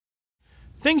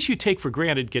Things you take for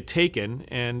granted get taken,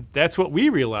 and that's what we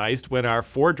realized when our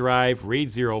 4-drive RAID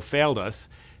 0 failed us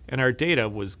and our data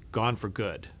was gone for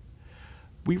good.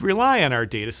 We rely on our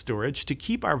data storage to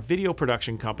keep our video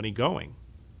production company going.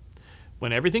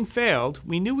 When everything failed,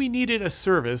 we knew we needed a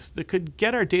service that could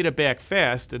get our data back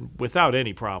fast and without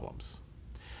any problems.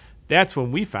 That's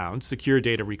when we found Secure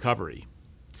Data Recovery.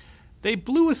 They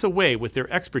blew us away with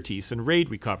their expertise in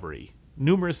RAID recovery,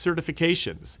 numerous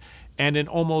certifications, and an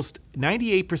almost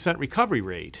 98% recovery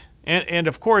rate, and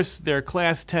of course their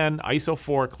Class 10 ISO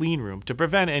 4 clean room to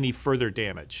prevent any further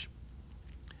damage.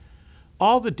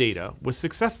 All the data was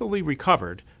successfully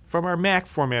recovered from our Mac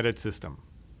formatted system.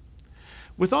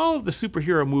 With all of the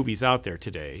superhero movies out there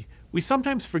today, we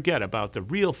sometimes forget about the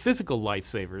real physical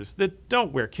lifesavers that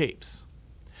don't wear capes.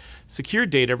 Secure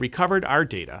Data recovered our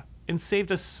data and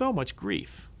saved us so much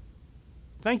grief.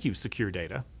 Thank you, Secure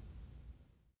Data.